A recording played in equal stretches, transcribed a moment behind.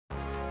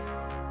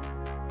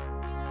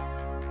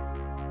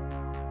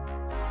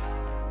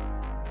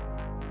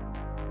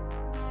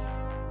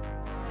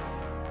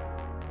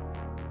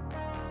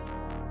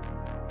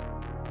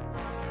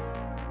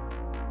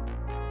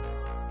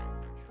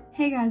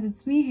Hey guys,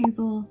 it's me,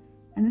 Hazel,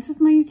 and this is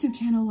my YouTube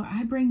channel where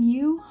I bring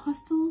you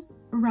hostels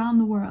around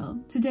the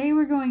world. Today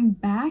we're going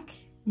back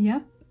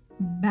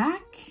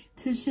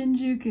to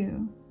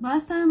Shinjuku.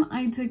 Last time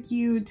I took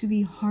you to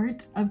the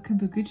heart of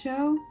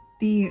Kabukicho,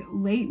 the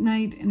late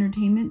night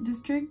entertainment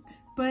district,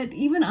 but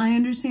even I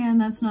understand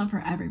that's not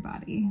for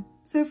everybody.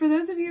 So for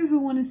those of you who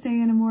want to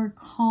stay in a more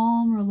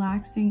calm,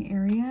 relaxing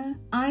area,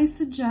 I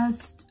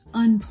suggest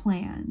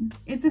Unplan.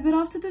 It's a bit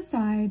off to the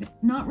side,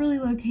 not really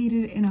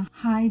located in a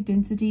high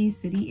density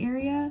city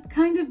area,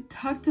 kind of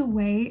tucked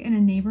away in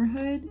a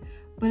neighborhood,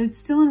 but it's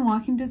still in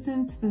walking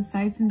distance to the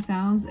sights and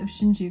sounds of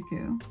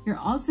Shinjuku. You're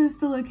also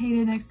still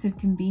located next to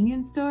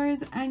convenience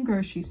stores and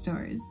grocery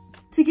stores.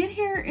 To get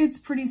here, it's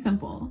pretty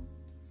simple.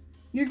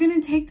 You're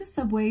gonna take the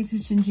subway to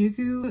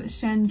Shinjuku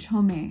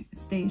Shenchome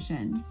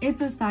station.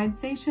 It's a side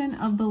station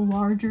of the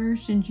larger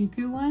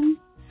Shinjuku one,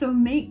 so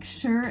make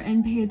sure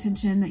and pay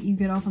attention that you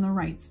get off on the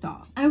right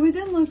stop. I would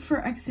then look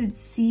for exit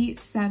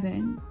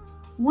C7.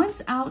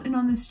 Once out and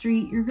on the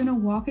street, you're gonna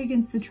walk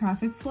against the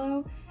traffic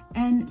flow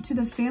and to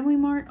the Family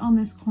Mart on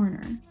this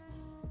corner.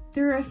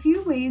 There are a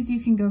few ways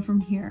you can go from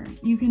here.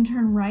 You can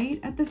turn right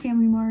at the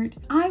Family Mart.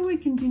 I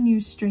would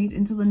continue straight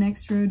until the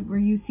next road where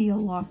you see a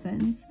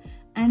Lawson's,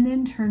 and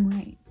then turn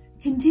right.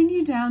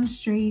 Continue down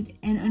straight,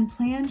 and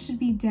Unplan should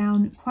be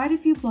down quite a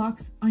few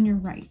blocks on your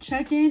right.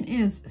 Check-in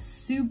is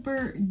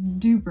super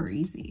duper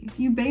easy.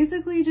 You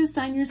basically just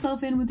sign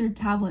yourself in with their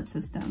tablet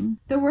system.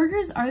 The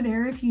workers are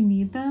there if you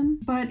need them,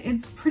 but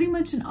it's pretty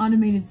much an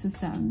automated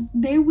system.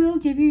 They will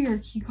give you your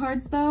key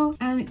cards though,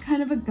 and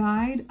kind of a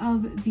guide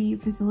of the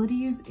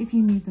facilities if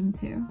you need them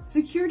to.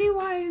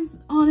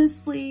 Security-wise,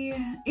 honestly,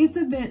 it's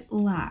a bit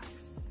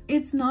lax.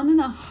 It's not in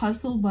the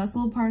hustle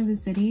bustle part of the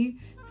city,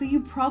 so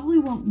you probably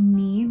won't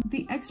need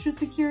the extra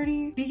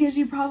security because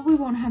you probably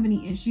won't have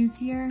any issues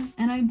here.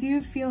 And I do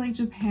feel like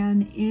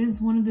Japan is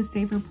one of the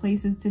safer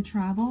places to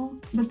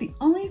travel, but the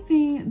only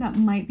thing that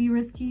might be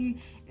risky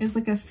is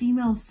like a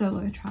female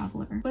solo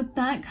traveler. But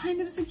that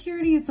kind of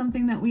security is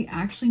something that we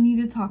actually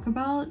need to talk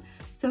about,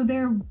 so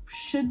there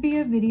should be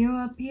a video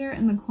up here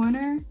in the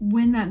corner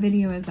when that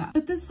video is up.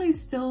 But this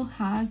place still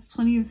has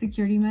plenty of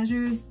security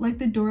measures, like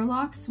the door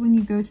locks when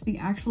you go to the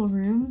actual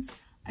rooms.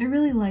 I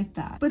really like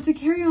that. But to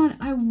carry on,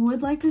 I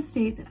would like to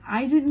state that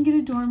I didn't get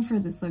a dorm for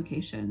this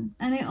location,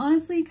 and I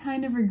honestly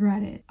kind of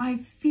regret it. I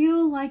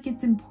feel like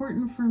it's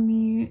important for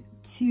me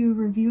to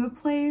review a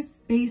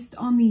place based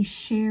on the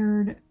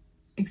shared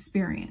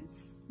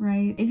experience,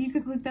 right? If you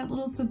could click that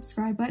little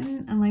subscribe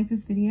button and like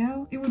this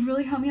video, it would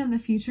really help me out in the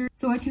future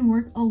so I can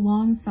work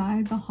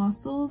alongside the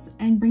hostels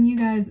and bring you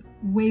guys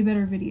way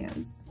better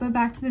videos. But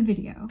back to the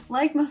video.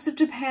 Like most of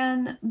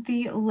Japan,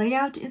 the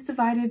layout is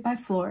divided by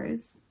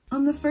floors.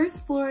 On the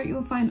first floor,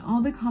 you'll find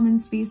all the common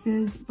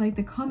spaces like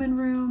the common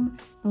room,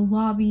 the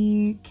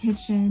lobby,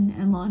 kitchen,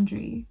 and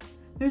laundry.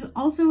 There's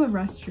also a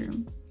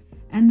restroom.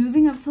 And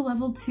moving up to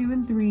level 2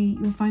 and 3,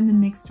 you'll find the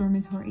mixed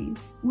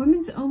dormitories.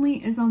 Women's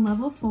only is on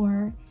level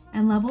 4,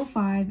 and level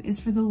 5 is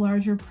for the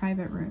larger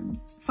private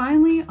rooms.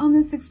 Finally, on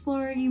the 6th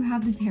floor, you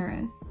have the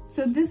terrace.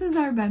 So this is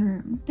our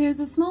bedroom. There's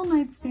a small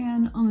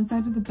nightstand on the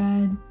side of the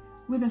bed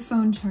with a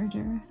phone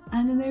charger.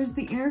 And then there's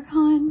the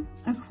aircon,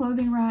 a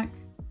clothing rack,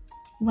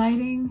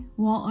 lighting,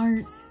 wall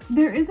art.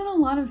 There isn't a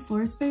lot of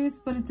floor space,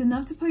 but it's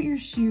enough to put your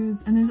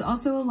shoes, and there's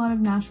also a lot of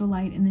natural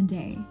light in the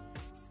day.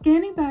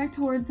 Scanning back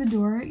towards the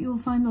door, you'll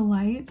find the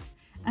light,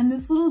 and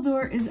this little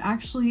door is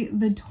actually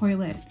the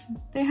toilet.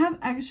 They have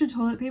extra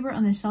toilet paper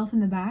on the shelf in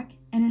the back,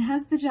 and it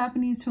has the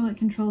Japanese toilet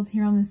controls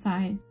here on the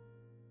side.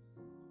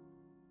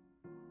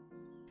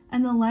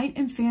 And the light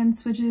and fan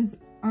switches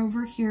are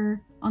over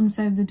here on the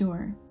side of the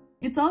door.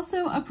 It's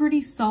also a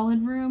pretty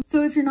solid room,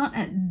 so if you're not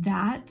at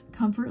that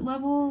comfort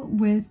level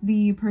with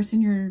the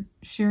person you're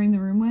sharing the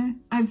room with,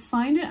 I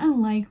find it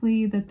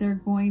unlikely that they're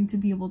going to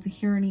be able to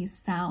hear any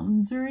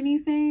sounds or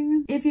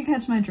anything, if you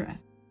catch my drift.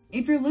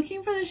 If you're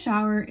looking for the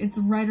shower, it's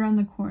right around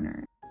the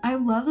corner. I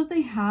love that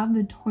they have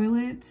the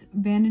toilet,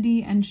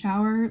 vanity, and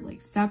shower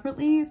like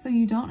separately, so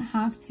you don't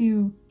have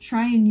to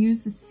try and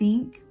use the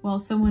sink while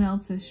someone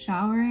else is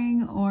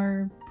showering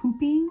or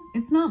pooping.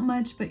 It's not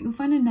much, but you'll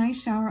find a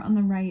nice shower on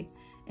the right.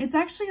 It's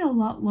actually a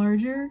lot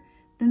larger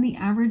than the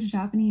average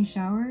Japanese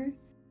shower.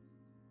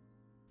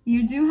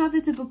 You do have the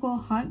typical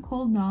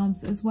hot-cold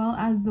knobs as well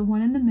as the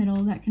one in the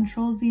middle that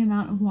controls the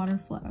amount of water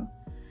flow.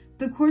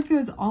 The cord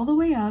goes all the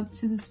way up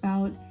to the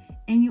spout,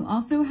 and you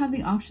also have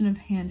the option of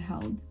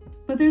handheld.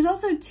 But there's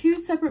also 2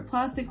 separate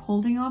plastic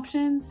holding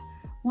options,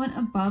 one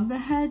above the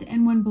head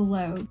and one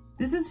below.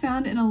 This is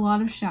found in a lot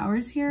of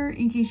showers here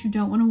in case you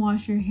don't want to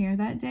wash your hair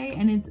that day,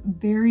 and it's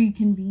very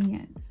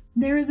convenient.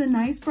 There is a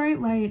nice bright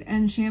light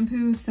and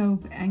shampoo,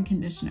 soap, and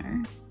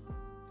conditioner.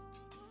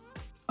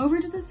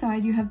 Over to the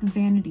side, you have the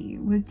vanity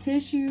with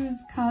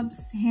tissues,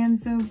 cups, hand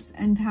soaps,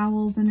 and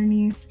towels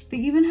underneath. They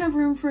even have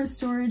room for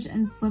storage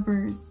and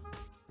slippers.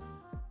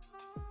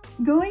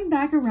 Going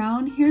back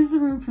around, here's the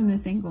room from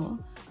this angle.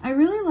 I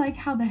really like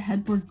how the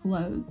headboard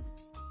glows.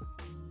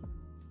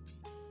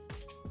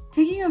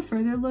 Taking a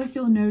further look,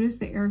 you'll notice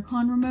the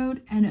aircon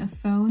remote and a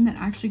phone that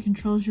actually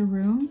controls your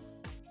room.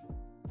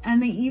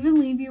 And they even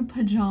leave you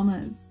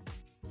pajamas,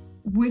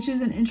 which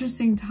is an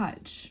interesting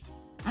touch.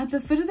 At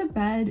the foot of the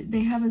bed, they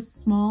have a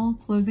small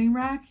clothing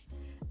rack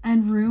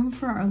and room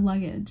for our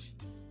luggage.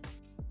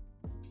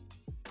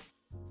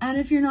 And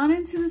if you're not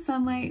into the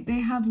sunlight, they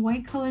have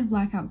white colored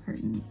blackout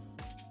curtains.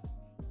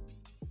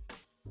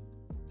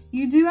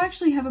 You do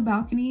actually have a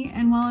balcony,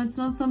 and while it's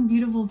not some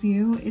beautiful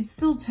view, it's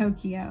still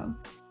Tokyo.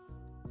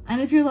 And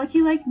if you're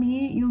lucky like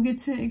me, you'll get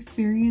to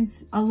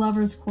experience a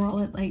lover's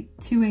quarrel at like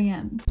 2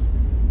 a.m.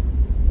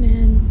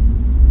 Man,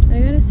 I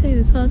gotta say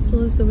this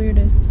hostel is the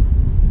weirdest.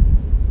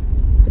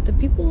 But the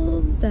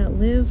people that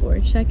live or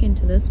check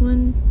into this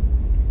one,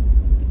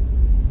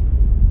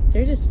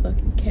 they're just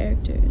fucking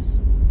characters.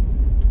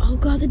 Oh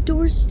god, the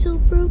door's still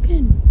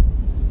broken.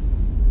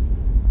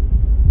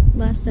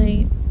 Last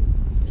night,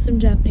 some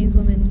Japanese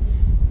woman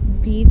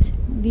beat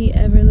the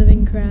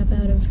ever-living crap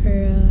out of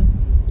her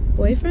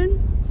boyfriend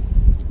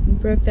and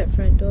broke that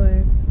front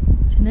door.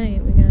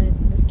 Tonight, we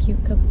got this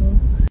cute couple.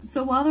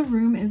 So while the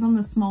room is on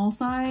the small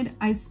side,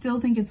 I still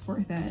think it's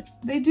worth it.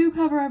 They do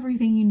cover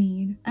everything you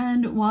need.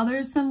 And while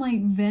there's some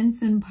like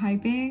vents and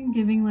piping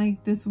giving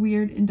like this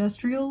weird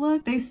industrial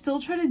look, they still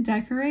try to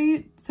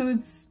decorate, so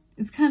it's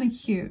kind of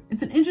cute.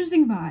 It's an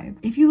interesting vibe.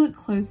 If you look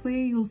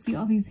closely, you'll see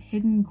all these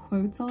hidden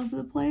quotes all over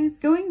the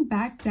place. Going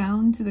back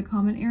down to the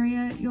common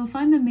area, you'll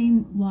find the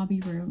main lobby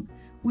room,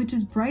 which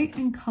is bright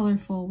and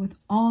colorful with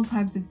all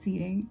types of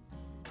seating.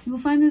 You'll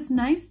find this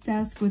nice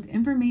desk with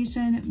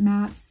information,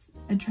 maps,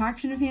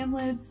 attraction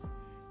pamphlets,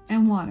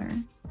 and water.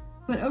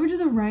 But over to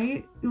the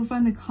right, you'll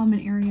find the common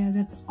area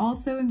that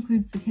also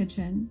includes the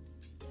kitchen.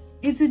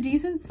 It's a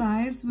decent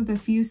size with a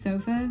few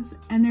sofas,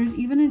 and there's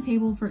even a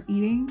table for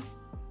eating.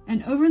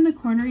 And over in the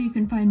corner, you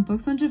can find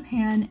books on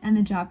Japan and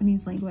the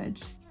Japanese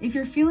language. If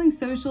you're feeling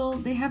social,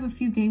 they have a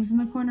few games in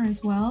the corner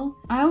as well.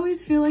 I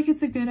always feel like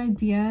it's a good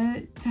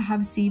idea to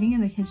have seating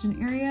in the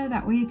kitchen area.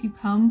 That way, if you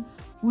come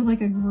with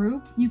like a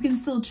group, you can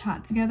still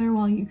chat together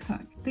while you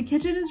cook. The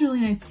kitchen is really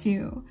nice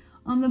too.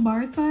 On the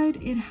bar side,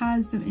 it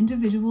has some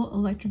individual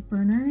electric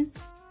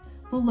burners.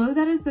 Below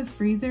that is the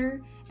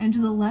freezer, and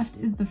to the left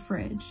is the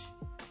fridge,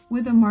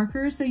 with a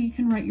marker so you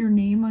can write your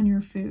name on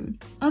your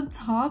food. Up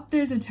top,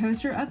 there's a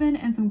toaster oven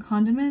and some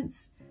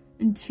condiments,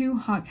 and 2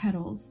 hot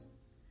kettles.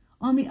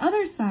 On the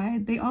other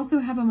side, they also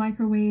have a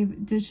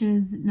microwave,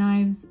 dishes,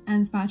 knives,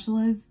 and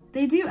spatulas.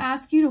 They do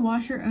ask you to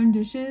wash your own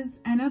dishes,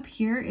 and up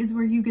here is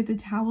where you get the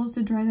towels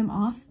to dry them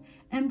off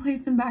and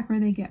place them back where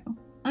they go.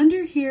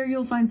 Under here,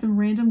 you'll find some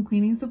random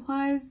cleaning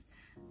supplies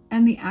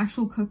and the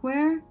actual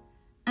cookware.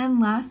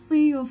 And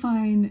lastly, you'll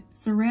find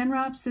saran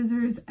wrap,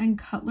 scissors, and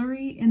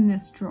cutlery in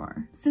this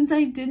drawer. Since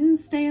I didn't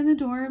stay in the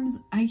dorms,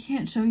 I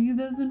can't show you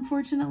those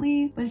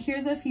unfortunately, but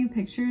here's a few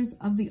pictures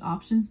of the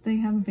options they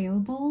have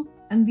available.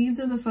 And these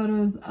are the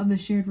photos of the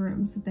shared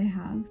rooms that they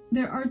have.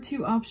 There are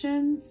 2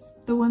 options,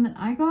 the one that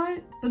I got,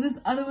 but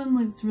this other one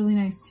looks really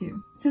nice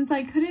too. Since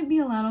I couldn't be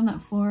allowed on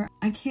that floor,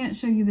 I can't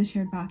show you the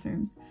shared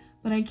bathrooms,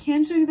 but I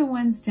can show you the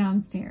ones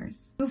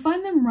downstairs. You'll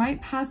find them right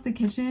past the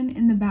kitchen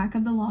in the back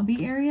of the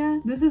lobby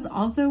area. This is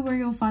also where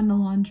you'll find the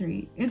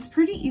laundry. It's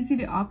pretty easy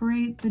to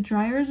operate. The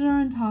dryers are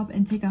on top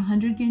and take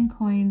 100 yen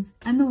coins,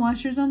 and the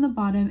washers on the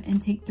bottom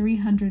and take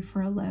 300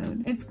 for a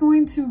load. It's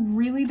going to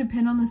really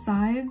depend on the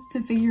size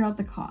to figure out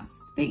the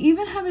cost. They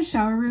even have a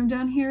shower room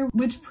down here,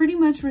 which pretty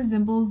much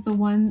resembles the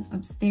one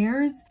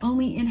upstairs,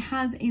 only it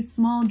has a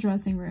small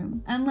dressing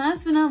room. And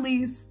last but not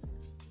least,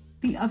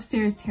 the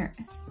upstairs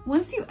terrace.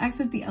 Once you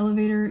exit the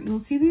elevator, you'll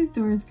see these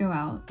doors go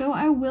out. Though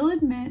I will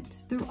admit,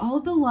 through all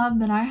of the love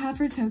that I have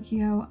for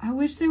Tokyo, I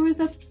wish there was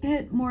a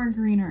bit more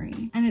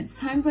greenery. And it's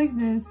times like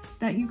this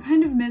that you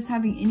kind of miss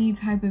having any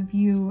type of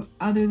view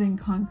other than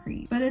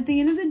concrete. But at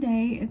the end of the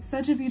day, it's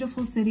such a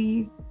beautiful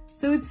city,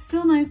 so it's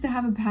still nice to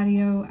have a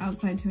patio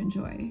outside to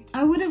enjoy.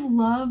 I would have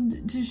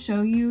loved to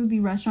show you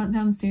the restaurant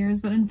downstairs,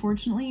 but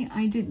unfortunately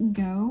I didn't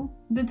go.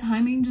 The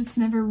timing just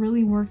never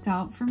really worked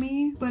out for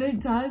me, but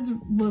it does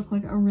look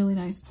like a really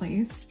nice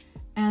place.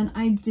 And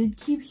I did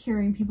keep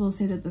hearing people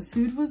say that the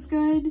food was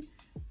good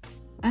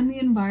and the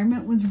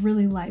environment was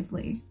really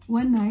lively.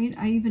 One night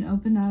I even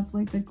opened up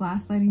like the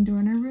glass sliding door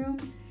in our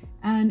room,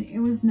 and it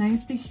was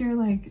nice to hear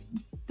like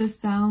the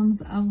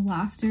sounds of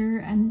laughter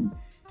and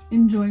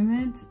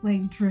enjoyment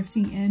like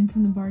drifting in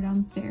from the bar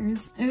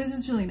downstairs. It was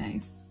just really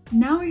nice.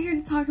 Now we're here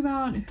to talk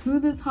about who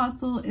this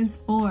hostel is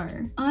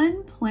for.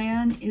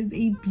 Unplan is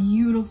a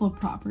beautiful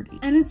property,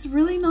 and it's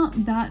really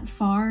not that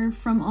far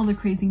from all the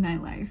crazy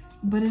nightlife,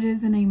 but it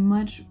is in a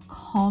much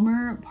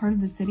calmer part of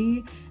the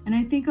city, and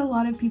I think a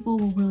lot of people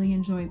will really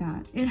enjoy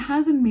that. It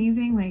has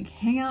amazing like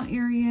hangout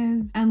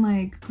areas and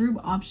like group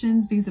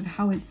options because of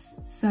how it's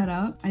set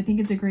up. I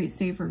think it's a great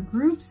stay for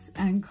groups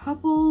and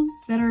couples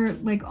that are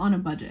like on a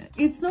budget.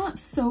 It's not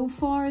so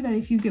far that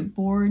if you get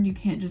bored, you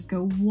can't just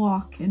go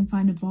walk and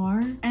find a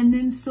bar and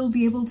then still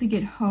be able to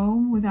get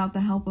home without the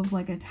help of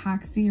like a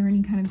taxi or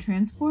any kind of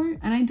transport.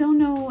 And I don't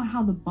know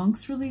how the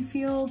bunks really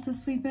feel to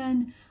sleep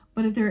in,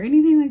 but if they're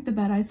anything like the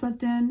bed I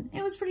slept in,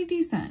 it was pretty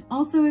decent.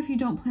 Also, if you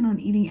don't plan on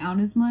eating out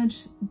as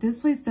much, this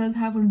place does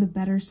have one of the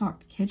better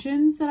stocked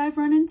kitchens that I've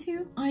run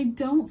into. I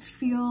don't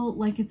feel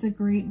like it's a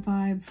great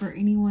vibe for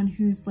anyone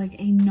who's like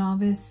a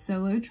novice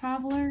solo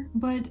traveler,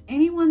 but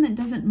anyone that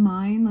doesn't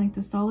mind like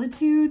the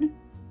solitude,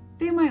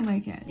 they might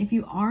like it. If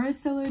you are a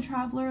solo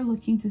traveler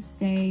looking to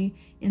stay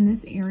in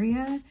this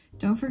area,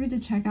 don't forget to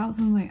check out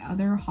some of my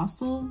other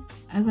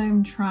hostels, as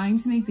I'm trying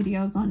to make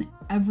videos on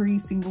every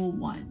single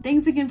one.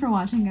 Thanks again for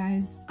watching,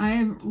 guys. I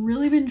have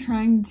really been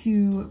trying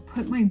to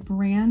put my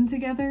brand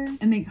together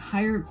and make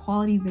higher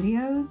quality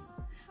videos,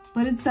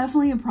 but it's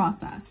definitely a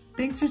process.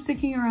 Thanks for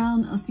sticking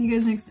around. I'll see you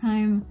guys next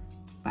time.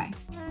 Bye.